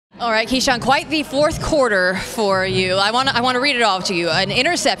All right, Keisean, quite the fourth quarter for you. I want to read it off to you. An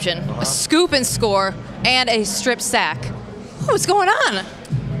interception, a scoop and score, and a strip sack. What's going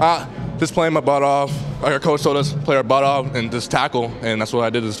on? Just playing my butt off. Like our coach told us, play our butt off and just tackle, and that's what I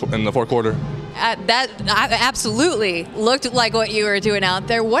did in the fourth quarter. That absolutely looked like what you were doing out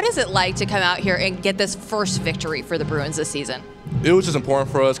there. What is it like to come out here and get this first victory for the Bruins this season? It was just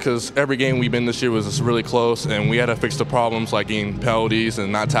important for us because every game we've been this year was just really close, and we had to fix the problems like getting penalties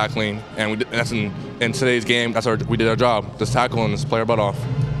and not tackling. And that's in today's game. We did our job, just tackle and just play our butt off.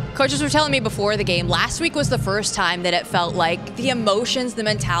 Coaches were telling me before the game, last week was the first time that it felt like the emotions, the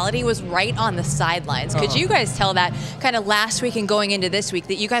mentality was right on the sidelines. Could you guys tell that kind of last week and going into this week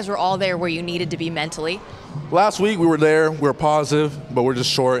that you guys were all there where you needed to be mentally? Last week we were there, we were positive, but we're just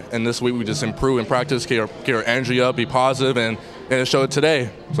short. And this week we just improved in practice, get our energy up, be positive, and it showed today.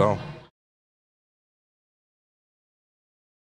 So.